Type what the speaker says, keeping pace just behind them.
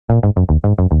Hey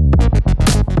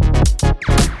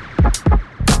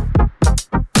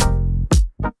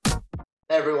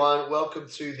everyone, welcome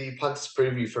to the Punters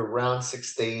preview for round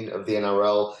 16 of the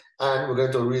NRL. And we're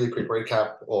going to do a really quick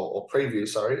recap or preview,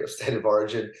 sorry, of State of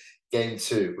Origin Game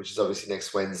 2, which is obviously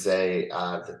next Wednesday,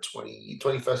 the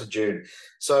 21st of June.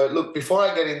 So look, before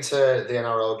I get into the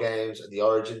NRL games and the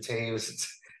Origin teams,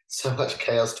 it's so much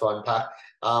chaos to unpack.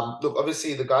 Look,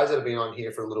 obviously the guys that have been on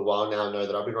here for a little while now know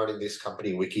that I've been running this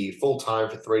company Wiki full-time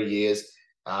for 3 years.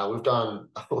 We've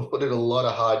put in a lot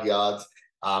of hard yards,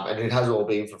 and it has all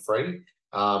been for free.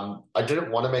 I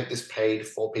didn't want to make this paid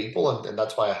for people, and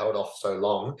that's why I held off so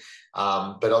long.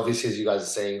 But obviously, as you guys are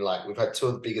seeing, like we've had two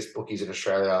of the biggest bookies in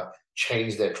Australia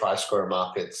change their try scorer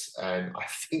markets, and I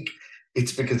think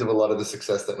it's because of a lot of the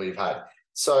success that we've had.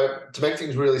 So to make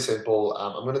things really simple,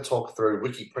 I'm going to talk through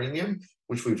Wiki Premium,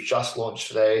 which we've just launched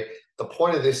today. The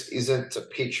point of this isn't to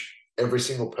pitch every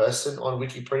single person on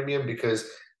Wiki Premium because,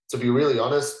 to be really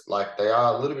honest, like they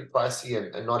are a little bit pricey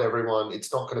and not everyone,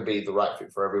 it's not going to be the right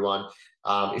fit for everyone.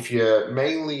 If you're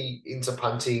mainly into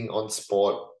punting on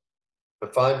sport for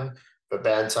fun, for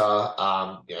banter,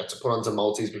 to put on some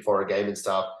multis before a game and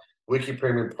stuff, Wiki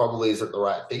Premium probably isn't the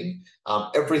right thing.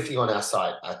 Everything on our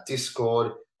site, our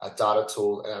Discord, our data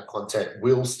tool, and our content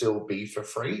will still be for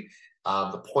free.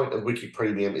 The point of Wiki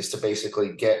Premium is to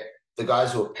basically get the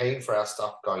guys who are paying for our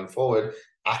stuff going forward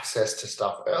access to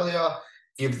stuff earlier,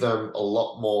 give them a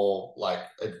lot more like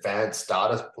advanced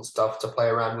data stuff to play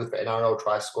around with for NRL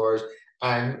try scorers.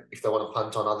 And if they want to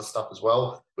punt on other stuff as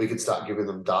well, we can start giving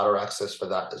them data access for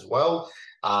that as well.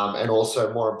 And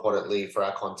also, more importantly, for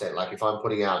our content, like if I'm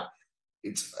putting out,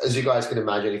 it's as you guys can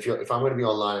imagine, if I'm going to be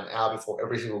online an hour before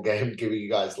every single game, giving you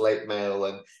guys late mail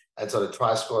and sort of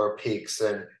try scorer picks,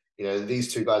 and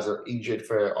these two guys are injured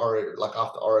for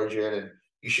after Origin, and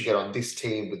you should get on this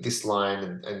team with this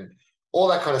line and all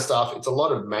that kind of stuff. It's a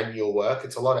lot of manual work.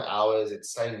 It's a lot of hours.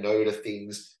 It's saying no to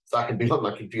things so I can be on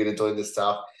my computer doing this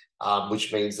stuff.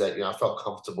 Which means that I felt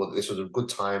comfortable that this was a good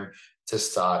time to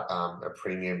start a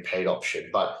premium paid option.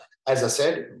 But as I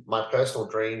said, my personal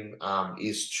dream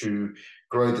is to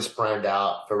grow this brand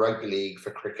out for rugby league, for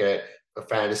cricket, for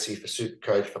fantasy, for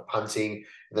Supercoach, for punting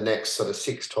in the next sort of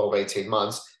 6, 12, 18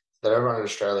 months. That everyone in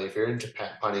Australia, if you're into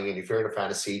punting and if you're into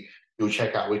fantasy, you'll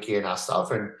check out Wiki and our stuff.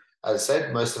 And as I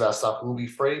said, most of our stuff will be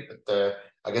free, but the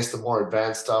more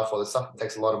advanced stuff or the stuff that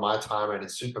takes a lot of my time and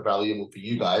is super valuable for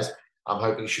you guys, I'm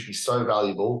hoping should be so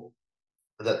valuable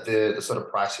that the sort of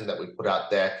pricing that we put out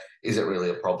there isn't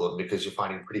really a problem because you're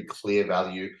finding pretty clear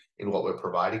value in what we're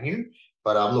providing you.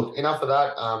 But look, enough of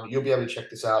that. You'll be able to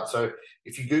check this out. So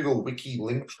if you Google Wiki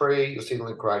Linktree, you'll see the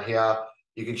link right here.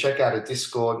 You can check out a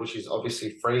Discord, which is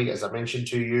obviously free, as I mentioned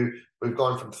to you. We've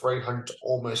gone from 300 to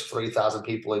almost 3,000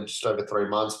 people in just over 3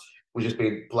 months, which has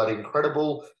been bloody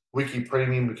incredible. Wiki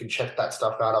Premium, we can check that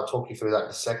stuff out. I'll talk you through that in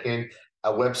a second.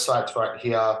 Our website's right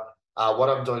here. What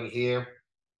I'm doing here,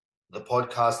 the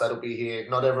podcast, that'll be here.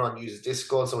 Not everyone uses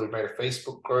Discord, so we've made a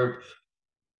Facebook group.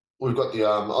 We've got the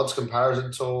odds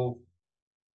comparison tool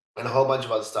and a whole bunch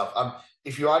of other stuff.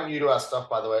 If you are new to our stuff,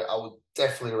 by the way, I would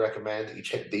definitely recommend that you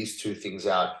check these two things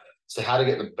out. So how to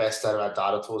get the best out of our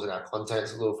data tools and our content.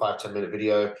 It's a little 5-10 minute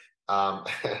video.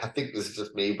 I think this is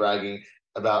just me bragging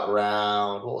about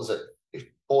round,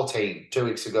 14, 2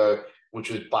 weeks ago,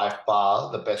 which was by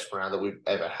far the best round that we've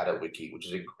ever had at Wiki, which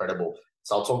is incredible.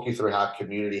 So I'll talk you through how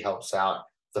community helps out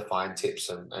to find tips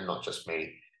and not just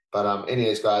me. But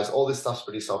anyways, guys, all this stuff's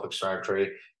pretty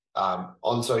self-explanatory.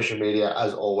 On social media,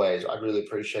 as always, I'd really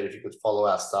appreciate if you could follow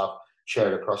our stuff, share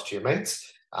it across to your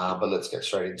mates. But let's get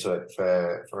straight into it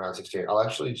for round 16. I'll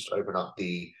actually just open up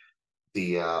the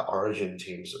Origin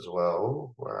teams as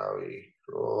well. Where are we?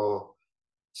 Draw,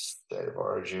 State of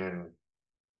Origin,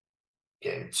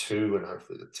 Game 2, and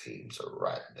hopefully the teams are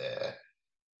right there.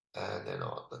 And they're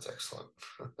not. That's excellent.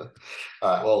 All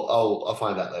right. Well, I'll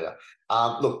find out later.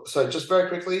 Look, so just very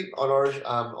quickly on Origin,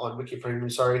 on Wiki Premium,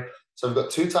 sorry. So we've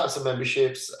got two types of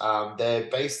memberships. They're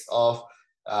based off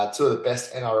two of the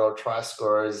best NRL try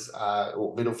scorers,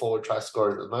 or middle forward try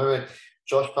scorers at the moment.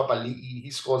 Josh Papali'i,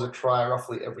 he scores a try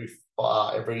roughly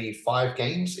every 5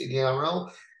 games in the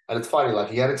NRL. And it's funny, like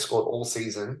he hadn't scored all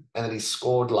season, and then he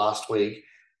scored last week.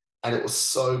 And it was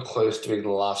so close to being the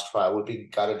last try. I would be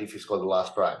gutted if he scored the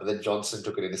last try. But then Johnson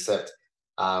took an intercept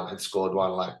and scored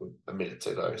one like a minute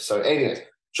to go. So anyways,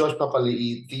 Josh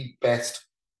Papali'i, the best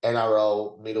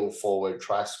NRL middle forward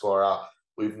try scorer.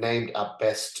 We've named our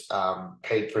best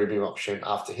paid premium option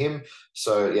after him.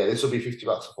 So yeah, this will be $50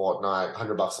 a fortnight,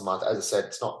 $100 a month. As I said,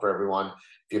 it's not for everyone.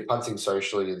 If you're punting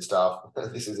socially and stuff,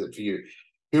 this isn't for you.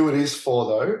 Who it is for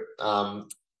though?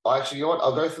 Actually, you know what?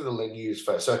 I'll go through the menus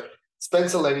first. So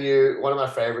Spencer Leniu, one of my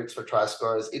favorites for try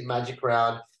scorers in Magic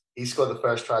Round. He scored the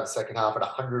first try of the second half at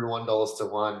 $101 to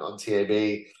 1 on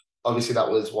TAB. Obviously, that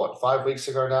was what, 5 weeks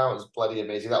ago now. It was bloody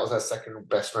amazing. That was our second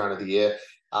best round of the year.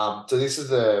 So this is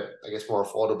the, I guess, more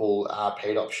affordable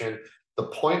paid option. The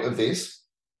point of this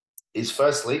is,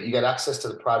 firstly, you get access to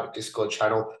the private Discord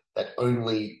channel that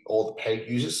only all the paid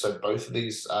users, so both of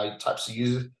these types of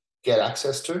users, get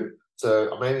access to.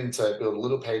 So I'm aiming to build a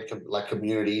little paid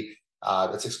community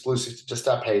that's exclusive to just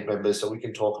our paid members, so we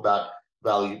can talk about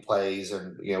value plays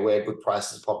and where good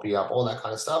prices are popping up, all that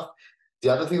kind of stuff. The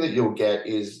other thing that you'll get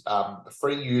is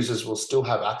free users will still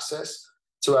have access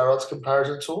to our odds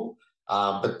comparison tool,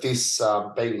 but this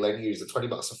baby lending use the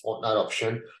 $20 a fortnight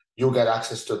option, you'll get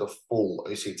access to the full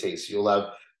OCT. So you'll have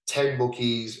 10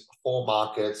 bookies, 4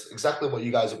 markets, exactly what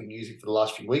you guys have been using for the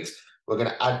last few weeks. We're going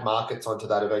to add markets onto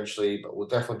that eventually, but we'll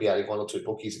definitely be adding 1 or 2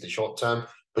 bookies in the short term,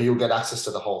 but you'll get access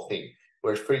to the whole thing.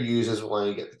 Whereas free users will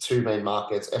only get the 2 main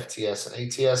markets, FTS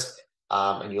and ATS,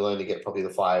 and you'll only get probably the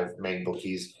 5 main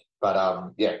bookies. But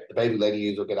yeah, the baby lady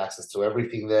users will get access to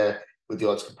everything there with the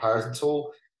odds comparison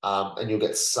tool, and you'll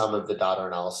get some of the data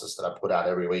analysis that I put out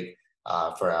every week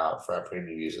for our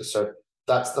premium users. So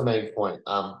that's the main point.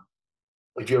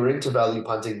 If you're into value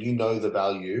punting, you know the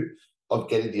value of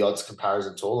getting the odds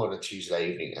comparison tool on a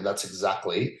Tuesday evening, and that's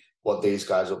exactly what these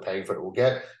guys are paying for it will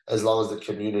get, as long as the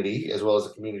community, who are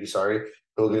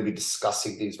going to be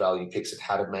discussing these value picks and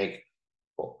how to make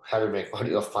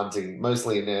money off punting,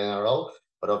 mostly in the NRL.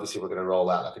 But obviously, we're going to roll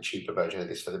out like a cheaper version of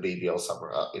this for the BBL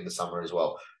summer in the summer as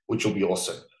well, which will be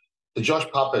awesome. The Josh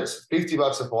Puppers,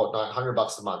 $50 a fortnight,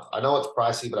 $100 a month. I know it's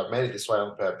pricey, but I've made it this way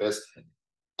on purpose.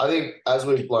 I think as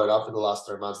we've blown up in the last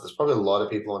 3 months, there's probably a lot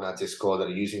of people on our Discord that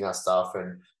are using our stuff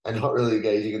and not really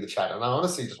engaging in the chat. And I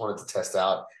honestly just wanted to test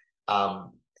out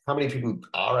how many people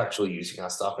are actually using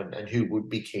our stuff and who would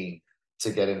be keen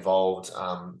to get involved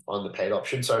on the paid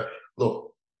option. So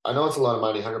look, I know it's a lot of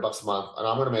money, $100 a month, and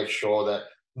I'm going to make sure that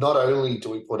not only do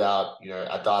we put out,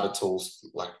 our data tools,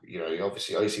 like,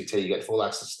 obviously OCT, you get full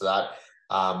access to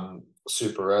that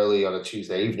super early on a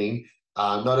Tuesday evening.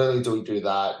 Not only do we do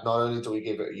that, not only do we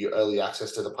give you early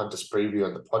access to the Punters preview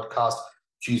and the podcast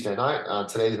Tuesday night.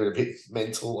 Today's been a bit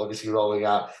mental, obviously rolling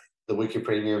out the Wiki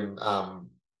Premium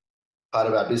part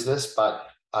of our business, but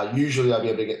usually I'll be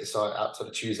able to get this out to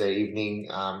the Tuesday evening,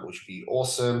 which would be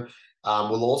awesome.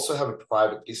 We'll also have a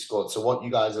private Discord. So what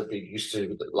you guys have been used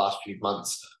to the last few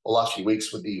months or last few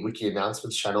weeks with the Wiki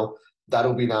announcements channel,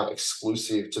 that'll be now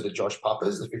exclusive to the Josh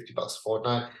Puppers, the $50 a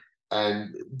fortnight.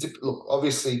 And look,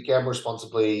 obviously gamble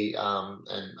responsibly.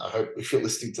 And I hope if you're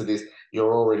listening to this,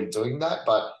 you're already doing that.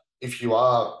 But if you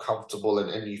are comfortable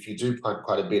and if you do punt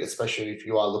quite a bit, especially if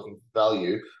you are looking for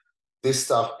value, this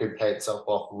stuff can pay itself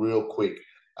off real quick.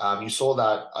 You saw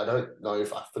that. I don't know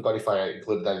if I forgot if I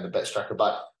included that in the bet tracker,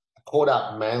 but I called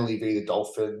out Manly v the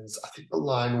Dolphins. I think the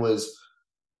line was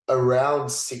around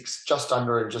 6, just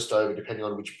under and just over, depending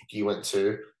on which book you went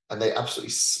to, and they absolutely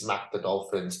smacked the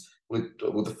Dolphins with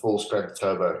the full strength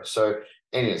turbo. So,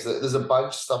 anyways, there's a bunch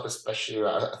of stuff, especially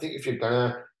around. I think if you're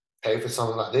gonna pay for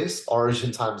something like this,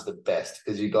 Origin time's the best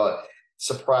because you got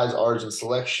surprise Origin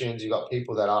selections. You got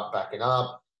people that aren't backing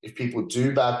up. If people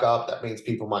do back up, that means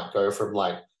people might go from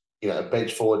like, a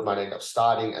bench forward might end up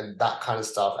starting, and that kind of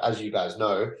stuff, as you guys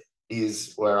know,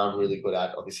 is where I'm really good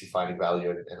at, obviously finding value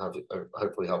and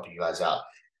hopefully helping you guys out.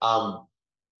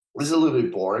 This is a little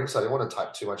bit boring, so I don't want to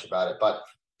type too much about it, but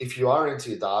if you are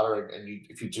into your data and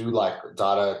if you do like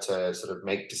data to sort of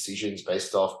make decisions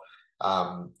based off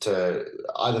to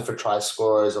either for try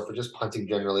scorers or for just punting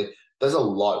generally, there's a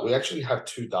lot. We actually have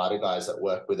 2 data guys that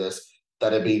work with us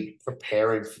that have been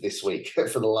preparing for this week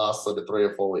for the last sort of 3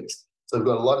 or 4 weeks. So we've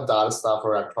got a lot of data stuff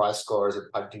around try scorers and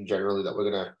punting generally that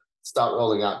we're going to start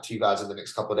rolling out to you guys in the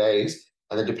next couple of days.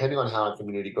 And then depending on how our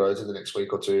community grows in the next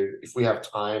week or 2, if we have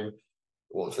time,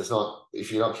 or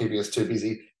if you're not keeping us too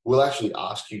busy, we'll actually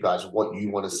ask you guys what you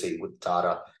want to see with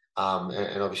data.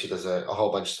 And obviously there's a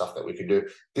whole bunch of stuff that we can do.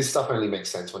 This stuff only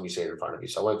makes sense when you see it in front of you.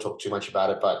 So I won't talk too much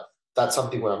about it, but that's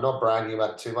something where I'm not bragging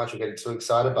about it too much or getting too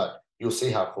excited, but you'll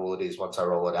see how cool it is once I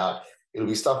roll it out. It'll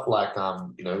be stuff like,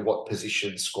 what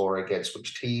positions score against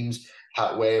which teams,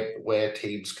 where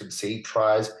teams concede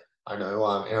tries. I know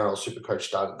NRL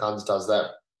Supercoach Guns does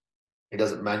that. He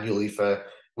does it manually for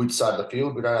which side of the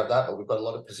field. We don't have that, but we've got a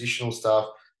lot of positional stuff,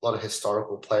 a lot of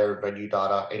historical player and venue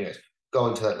data. Anyways, go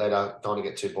into that later. Don't want to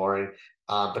get too boring.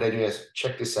 But anyways,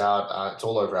 check this out. It's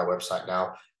all over our website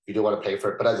now. If you do want to pay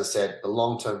for it. But as I said, the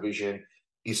long-term vision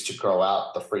is to grow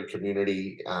out the free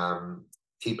community,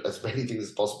 keep as many things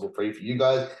as possible free for you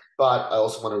guys. But I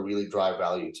also want to really drive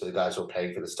value to the guys who are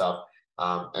paying for the stuff.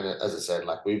 And as I said,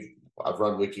 like we've I've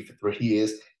run Wiki for 3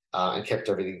 years and kept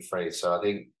everything free. So I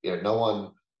think no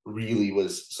one really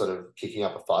was sort of kicking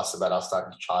up a fuss about us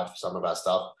starting to charge for some of our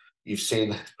stuff. You've seen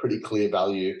that pretty clear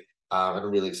value, and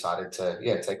I'm really excited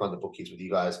to take on the bookies with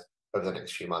you guys over the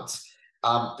next few months.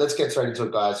 Let's get straight into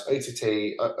it, guys.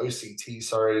 OCT,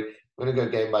 sorry. I'm going to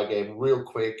go game by game real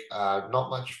quick. Not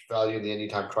much value in the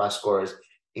anytime try scorers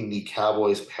in the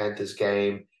Cowboys-Panthers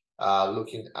game.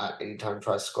 Looking at anytime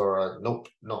try scorer, nope,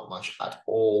 not much at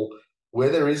all. Where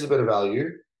there is a bit of value,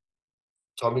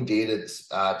 Tommy Dearden's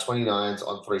 29s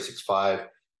on 365,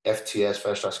 FTS,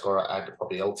 first try scorer, and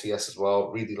probably LTS as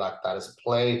well. Really like that as a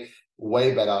play.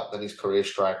 Way better than his career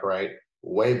strike rate,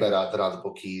 way better than other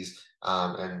bookies,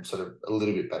 and sort of a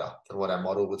little bit better than what our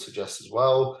model would suggest as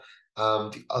well.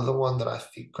 The other one that I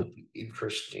think could be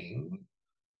interesting,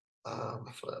 I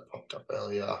thought that popped up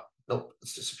earlier. Nope,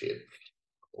 it's disappeared.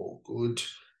 All good.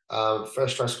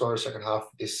 First try scorer, second half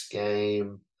of this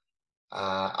game.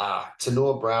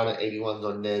 Tanua Brown at 81s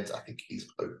on Neds. I think he's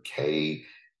okay.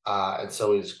 And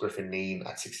so is Griffin Neem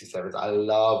at 67s. I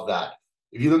love that.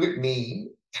 If you look at Neem,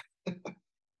 I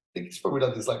think he's probably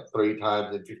done this like 3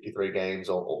 times in 53 games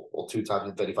or 2 times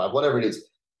in 35, whatever it is.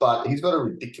 But he's got a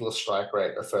ridiculous strike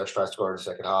rate, a first try scorer in the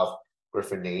second half,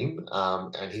 Griffin Neem.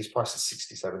 And he's priced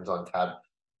at 67s on tab.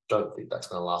 Don't think that's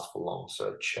going to last for long.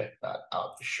 So check that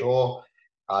out for sure.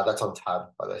 That's on tab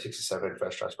by the 67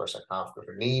 first try scorer second half,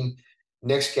 Griffin Neem.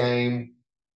 Next game,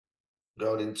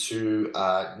 going into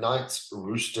Knights,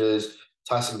 Roosters.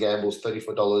 Tyson Gamble's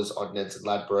 $34 on Neds and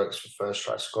Ladbrokes for first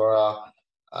try scorer.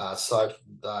 Aside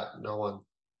from that, no one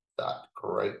that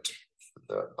great for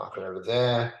the market over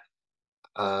there.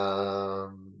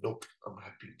 Nope, I'm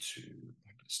happy to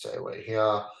stay away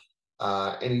here.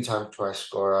 Anytime try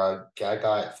scorer,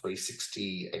 Gagai at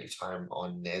 360, anytime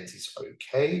on Neds is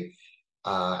okay.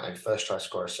 And first try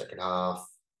scorer second half.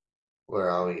 Where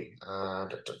are we?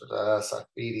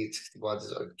 Safidi 61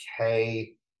 is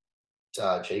okay.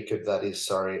 Jacob, that is,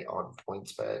 sorry, on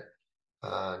points bet.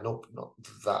 Nope, not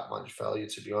that much value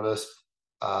to be honest.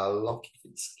 Lockie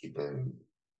Fitzgibbon,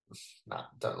 nah,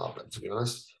 don't love that to be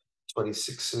honest.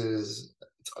 26s,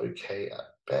 it's okay at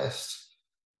best.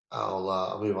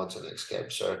 I'll move on to the next game.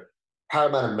 So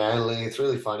Parramatta Manly, it's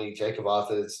really funny. Jacob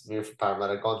Arthur's moved from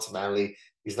Parramatta, gone to Manly.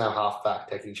 He's now half back,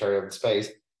 taking Cherry Evans'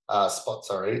 spot,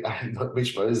 sorry. And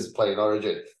Mitch Moses is playing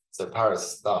Origin. So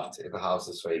Paris stuffed in the house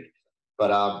this week.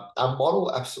 But our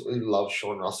model absolutely loves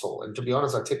Sean Russell. And to be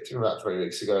honest, I tipped him about 3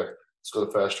 weeks ago. Scored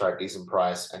the first try, decent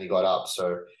price, and he got up.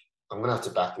 So I'm going to have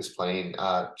to back this plane.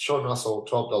 Sean Russell,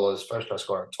 $12, first try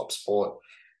scorer, top sport.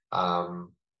 Aside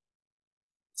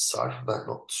from that,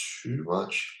 not too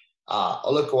much.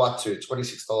 Olakawatu,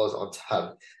 $26 on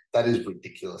tab. That is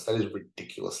ridiculous. That is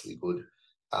ridiculously good.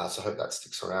 So I hope that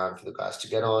sticks around for the guys to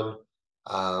get on.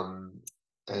 And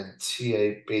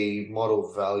TAB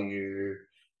model value,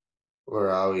 where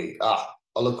are we?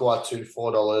 Olakawatu,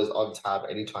 $4 on tab,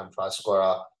 anytime try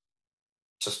scorer.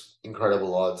 Just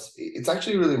incredible odds. It's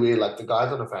actually really weird. Like the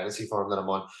guys on a fantasy forum that I'm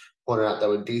on pointed out that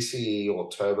when DCE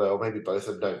or Turbo, or maybe both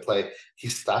of them don't play,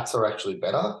 his stats are actually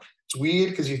better. It's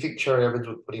weird because you think Cherry Evans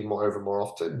would put him over more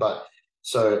often. But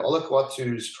so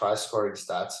Olakwatu's try scoring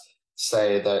stats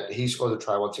say that he scores a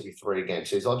try once every 3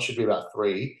 games. So his odds should be about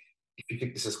 3. If you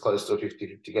think this is close to a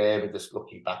 50-50 game and just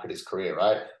looking back at his career,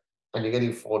 right? And you're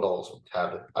getting $4 on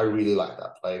tab. I really like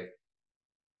that play.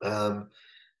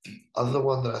 The other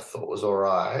one that I thought was all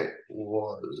right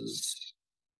was,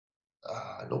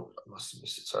 nope, I must have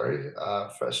missed it, sorry.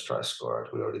 First try scorer,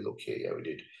 did we already look here? Yeah, we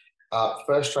did.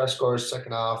 First try scorers,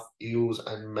 second half, Eels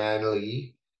and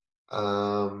Manly. Where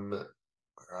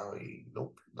are we?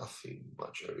 Nope, nothing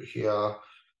much over here.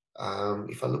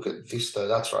 If I look at this though,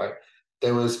 that's right.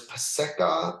 There was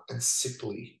Paseka and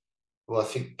Sipley, who I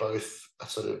think both are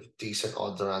sort of decent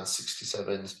odds around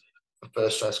 67s.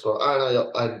 First try score, and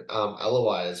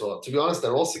Alawai as well. To be honest,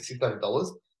 they're all $67,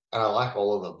 and I like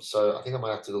all of them. So I think I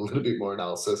might have to do a little bit more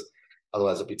analysis.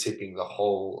 Otherwise, I'll be tipping the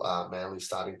whole Manly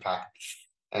starting pack.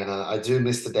 And I do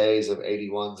miss the days of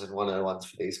 81s and 101s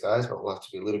for these guys, but we'll have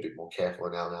to be a little bit more careful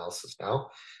in our analysis now.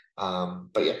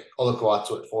 But yeah,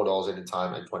 Olakawatu at $4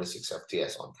 anytime and 26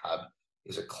 FTS on tab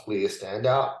is a clear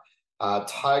standout.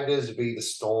 Tigers v the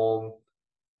Storm.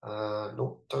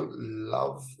 No, don't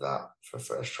love that for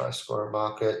first try scorer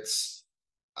markets.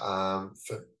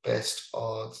 For best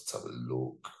odds, let's have a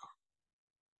look.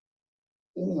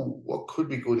 Ooh, what could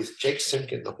be good is Jake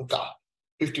Simkin, the hooker.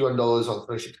 $51 on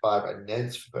 365 and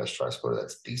Neds for first try scorer.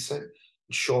 That's decent. And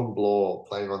Sean Bloor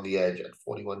playing on the edge at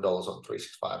 $41 on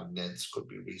 365 and Neds could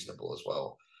be reasonable as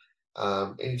well.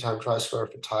 Anytime try scorer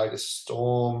for Tigers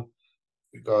Storm.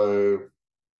 We go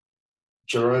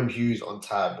Jerome Hughes on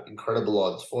tab, incredible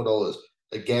odds, $4.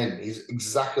 Again, he's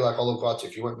exactly like Oliver Gotcha.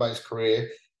 If you went by his career,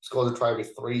 scored a try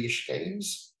with 3-ish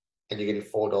games, and you're getting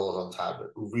 $4 on tab.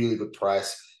 Really good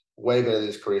price, way better than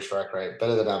his career strike rate,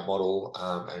 better than our model,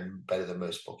 and better than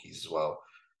most bookies as well.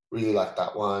 Really like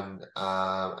that one.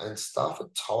 And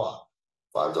Stafford Toa,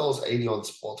 $5.80 on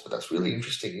sports, but that's really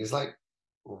interesting. He's like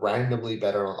randomly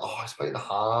better on. Oh, he's playing the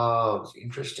halves.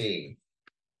 Interesting.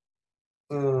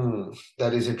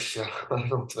 That is interesting. I don't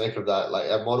know what to make of that. Like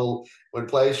a model, when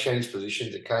players change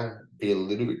positions, it can be a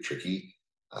little bit tricky.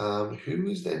 Who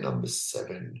is their number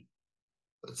 7?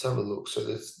 Let's have a look. So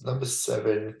there's number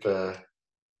 7 for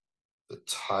the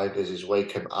Tigers is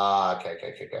Wakeham. Okay.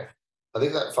 I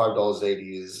think that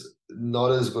 $5.80 is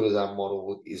not as good as our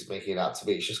model is making it out to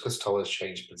be. It's just because Toa's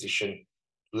changed position,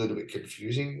 a little bit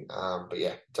confusing. But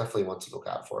yeah, definitely one to look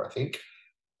out for, I think.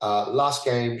 Last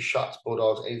game, Sharks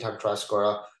Bulldogs, anytime try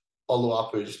scorer.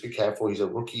 Oluwapu, just be careful. He's a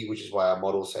rookie, which is why our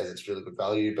model says it's really good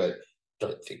value, but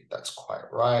don't think that's quite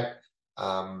right.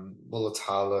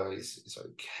 Mulatalo is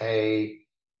okay.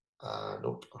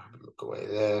 Nope, look away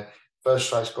there. First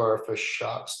try scorer for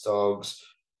Sharks Dogs.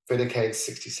 Finnecane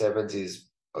 67s is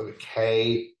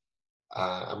okay.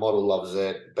 Our model loves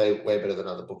it. Way better than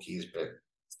other bookies, but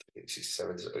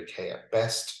 67 is okay at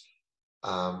best.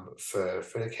 For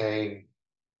Finnecane,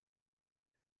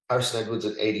 Harrison Edwards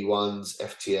at 81s,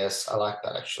 FTS. I like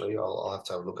that actually. I'll have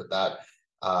to have a look at that.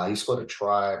 He scored a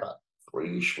try about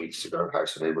 3-ish weeks ago,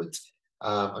 Harrison Edwards.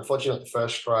 Unfortunately, not the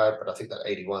first try, but I think that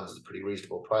 81s is a pretty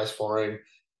reasonable price for him.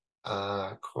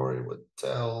 Corey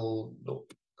Waddell,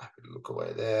 nope, I could look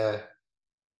away there.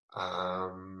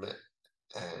 And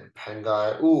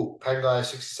Pangai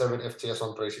 67 FTS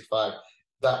on 365.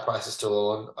 That price is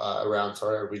still on around.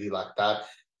 Sorry, I really like that.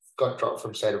 Got dropped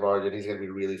from State of Origin. He's going to be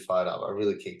really fired up. I'm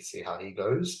really keen to see how he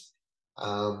goes.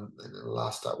 And then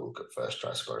last up, we'll look at first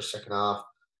try scorer second half.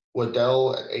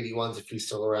 Waddell at 81s if he's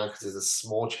still around, because there's a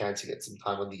small chance he gets some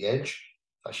time on the edge.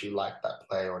 I actually like that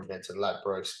player on Benton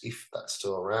Ladbrokes if that's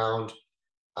still around.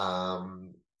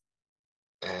 And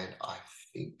I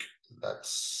think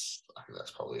that's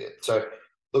probably it. So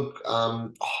look, I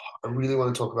really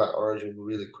want to talk about Origin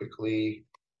really quickly.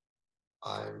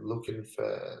 I'm looking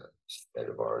for State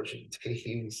of Origin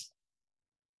teams.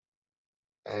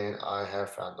 And I have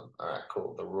found them. All right,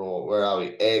 cool. The Raw. Where are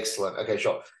we? Excellent. Okay,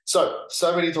 sure. So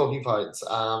many talking points.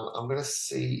 I'm gonna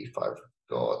see if I've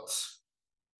got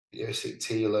the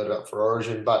OCT loaded up for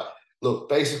Origin. But look,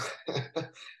 basically,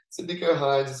 Nico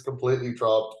Hines is completely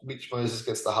dropped. Mitch Moses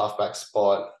gets the halfback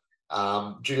spot.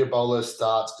 Junior Bolo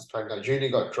starts because Pangai Junior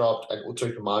got dropped, and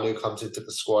Utukamanu comes into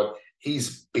the squad.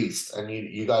 He's beast, and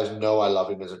you guys know I love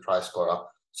him as a try scorer.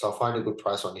 So I'll find a good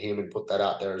price on him and put that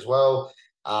out there as well.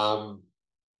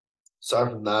 So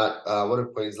from that, what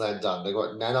have Queensland done? They've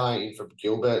got Nanai in for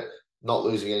Gilbert, not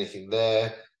losing anything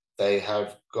there. They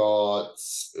have got,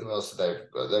 who else they've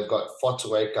got? They've got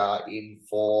Fotueka in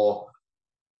for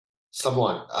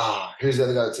someone. Who's the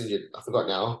other guy that's injured? I forgot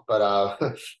now. But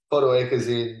Fotueka's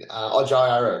in.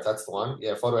 Jai Arrow, that's the one.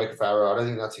 Yeah, Fotueka for Arrow. I don't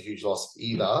think that's a huge loss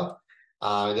either. The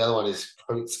other one is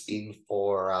Coates in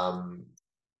for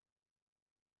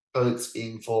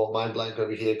mind blank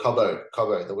over here.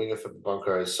 Cobbo, the winger for the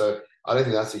Broncos. So I don't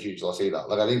think that's a huge loss either.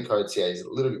 Like I think Coates, yeah, is a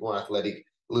little bit more athletic,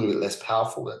 a little bit less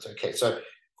powerful. That's okay. So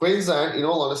Queensland, in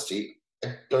all honesty,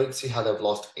 I don't see how they've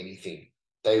lost anything.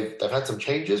 They've had some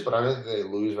changes, but I don't think they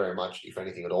lose very much, if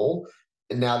anything at all.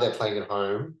 And now they're playing at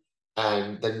home,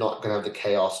 and they're not going to have the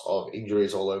chaos of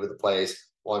injuries all over the place.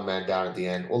 One man down at the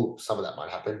end. Well, some of that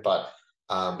might happen, but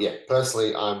yeah,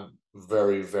 personally, I'm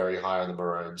very, very high on the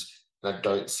Maroons. And I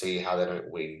don't see how they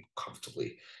don't win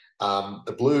comfortably.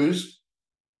 The Blues,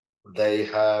 they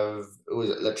have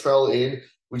Latrell in,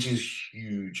 which is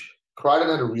huge. Crichton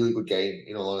had a really good game,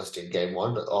 in all honesty, in game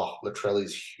 1, but Latrell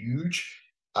is huge.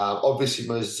 Obviously,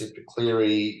 Moses in for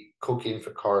Cleary, Cook in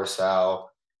for Coruscant,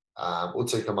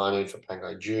 Utukamanu in for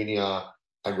Pangai Jr.,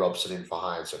 and Robson in for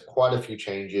Hines. So quite a few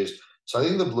changes. So I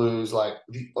think the Blues, like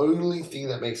the only thing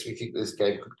that makes me think this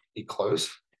game could be close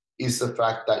is the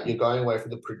fact that you're going away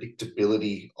from the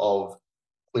predictability of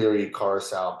Cleary,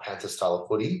 Coruscant, Panther style of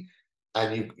footy,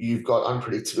 and you've got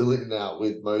unpredictability now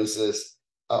with Moses.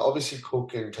 Obviously,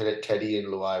 Cook and Teddy and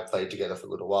Luai played together for a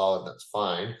little while, and that's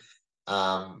fine.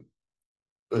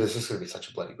 But it's just going to be such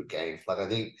a bloody good game. Like I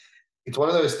think it's one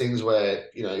of those things where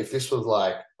if this was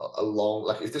like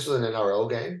if this was an NRL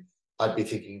game, I'd be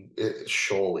thinking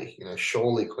surely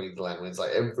Queensland wins.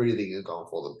 Like everything is gone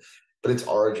for them. But it's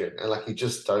Origin, and like you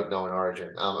just don't know in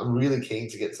Origin. I'm really keen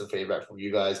to get some feedback from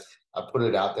you guys. I put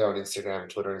it out there on Instagram,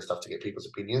 Twitter, and stuff to get people's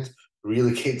opinions.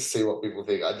 Really keen to see what people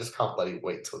think. I just can't bloody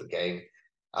wait till the game.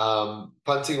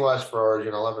 Punting wise for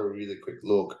Origin, I'll have a really quick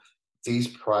look. These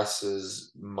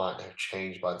prices might have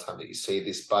changed by the time that you see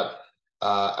this, but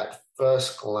at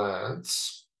first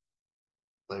glance,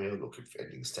 let me look if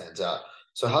anything stands out.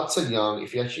 So Hudson Young,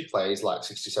 if he actually plays like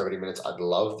 60, 70 minutes, I'd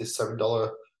love this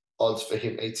 $7 odds for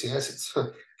him ATS. It's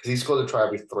because he scored a try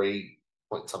every 3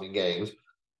 point something games,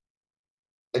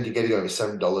 and you're getting over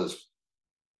 $7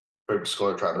 per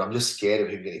score a try. But I'm just scared of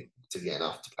him getting to get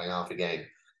enough to play half a game.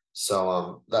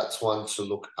 So that's one to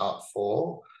look out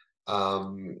for.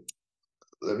 Um,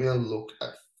 let me look at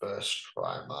first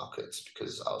try markets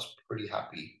because I was pretty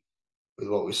happy with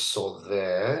what we saw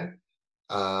there.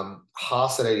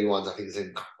 Haas at 81s, I think, is an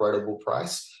incredible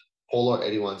price. Paulo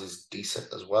at 81s is decent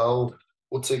as well.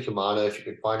 Utsu Kamano, if you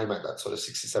could find him at that sort of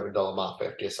 $67 mark for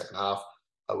FDS second half,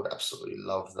 I would absolutely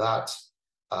love that.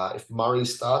 If Murray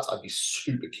starts, I'd be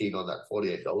super keen on that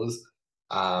 $48.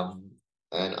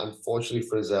 And unfortunately,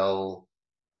 Frizzell,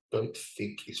 don't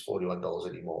think he's $41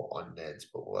 anymore on Neds,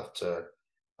 but we'll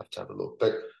have a look.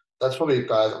 But that's probably it,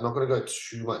 guys. I'm not going to go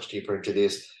too much deeper into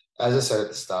this. As I said at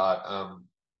the start,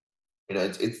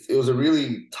 it was a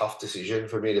really tough decision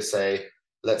for me to say,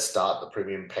 let's start the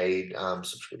premium paid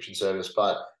subscription service.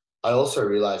 But I also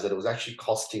realized that it was actually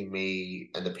costing me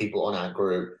and the people on our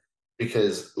group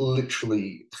because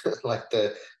literally like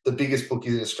the biggest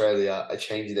bookies in Australia are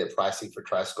changing their pricing for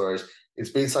try scorers. It's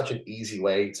been such an easy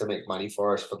way to make money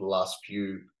for us for the last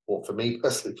few, well, for me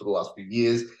personally, for the last few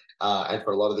years, and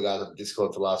for a lot of the guys on the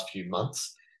Discord for the last few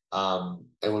months. And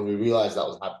when we realized that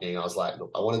was happening, I was like,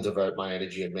 look, I want to devote my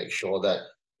energy and make sure that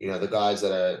the guys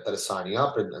that are signing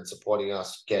up and supporting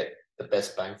us get the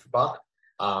best bang for buck.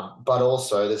 But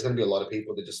also, there's going to be a lot of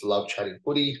people that just love chatting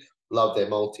footy, love their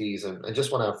multis, and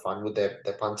just want to have fun with their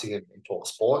punting and talk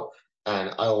sport.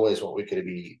 And I always want Wicked to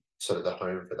be sort of the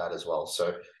home for that as well.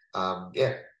 So,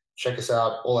 yeah, check us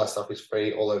out. All our stuff is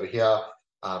free all over here.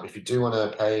 If you do want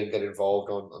to pay and get involved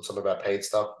on some of our paid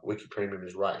stuff, Wiki Premium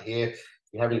is right here.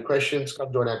 If you have any questions,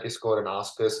 come join our Discord and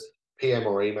ask us, PM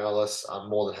or email us. I'm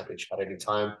more than happy to chat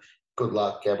anytime. Good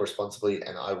luck, gamble responsibly,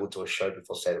 and I will do a show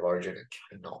before State of Origin and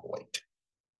cannot wait.